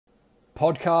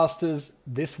Podcasters,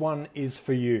 this one is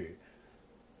for you.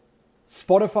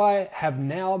 Spotify have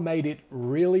now made it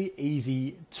really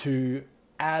easy to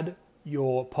add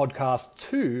your podcast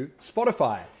to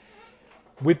Spotify.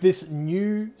 With this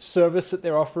new service that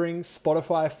they're offering,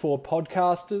 Spotify for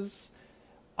Podcasters,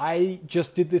 I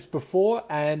just did this before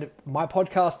and my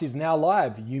podcast is now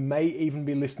live. You may even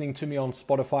be listening to me on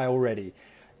Spotify already.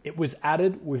 It was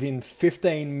added within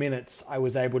 15 minutes. I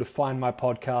was able to find my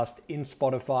podcast in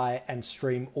Spotify and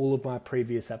stream all of my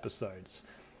previous episodes.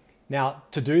 Now,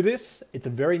 to do this, it's a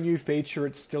very new feature.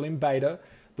 It's still in beta.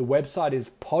 The website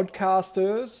is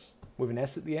podcasters, with an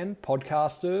S at the end,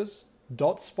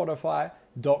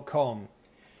 podcasters.spotify.com.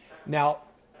 Now,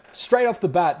 straight off the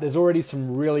bat, there's already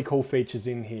some really cool features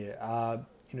in here.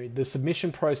 The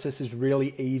submission process is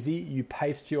really easy. You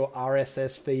paste your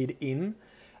RSS feed in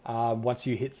once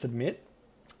you hit submit.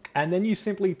 And then you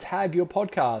simply tag your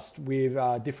podcast with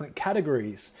different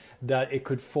categories that it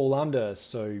could fall under.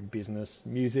 So business,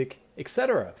 music,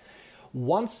 etc.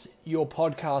 Once your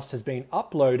podcast has been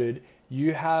uploaded,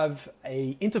 you have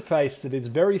an interface that is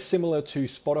very similar to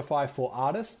Spotify for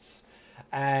Artists.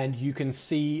 And you can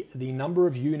see the number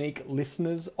of unique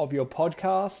listeners of your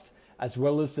podcast, as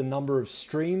well as the number of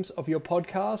streams of your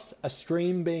podcast, a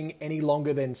stream being any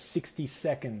longer than 60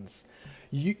 seconds.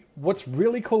 What's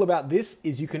really cool about this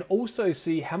is you can also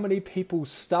see how many people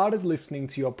started listening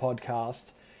to your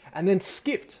podcast and then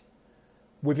skipped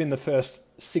within the first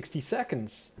 60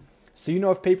 seconds. So you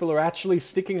know if people are actually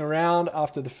sticking around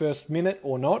after the first minute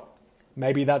or not.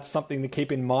 Maybe that's something to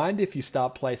keep in mind if you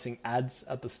start placing ads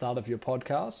at the start of your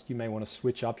podcast. You may want to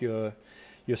switch up your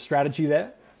strategy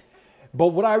there. But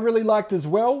what I really liked as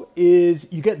well is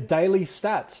you get daily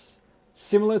stats,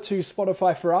 similar to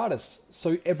Spotify for Artists.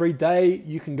 So every day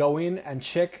you can go in and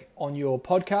check on your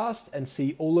podcast and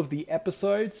see all of the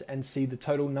episodes and see the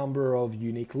total number of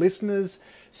unique listeners,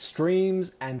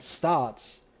 streams, and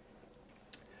starts.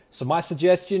 So my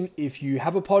suggestion, if you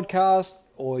have a podcast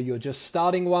or you're just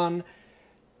starting one,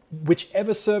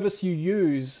 whichever service you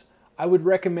use, I would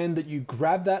recommend that you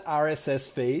grab that RSS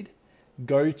feed,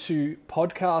 go to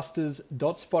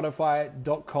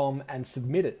podcasters.spotify.com and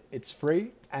submit it. It's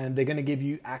free and they're going to give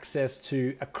you access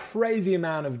to a crazy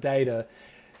amount of data,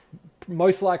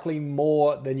 most likely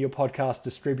more than your podcast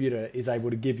distributor is able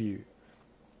to give you.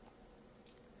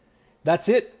 That's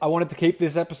it. I wanted to keep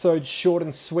this episode short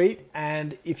and sweet.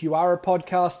 And if you are a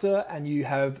podcaster and you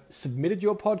have submitted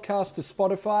your podcast to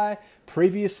Spotify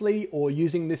previously or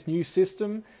using this new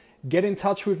system, get in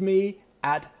touch with me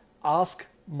at Ask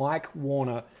Mike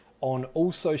Warner on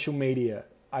all social media.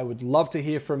 I would love to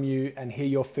hear from you and hear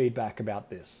your feedback about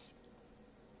this.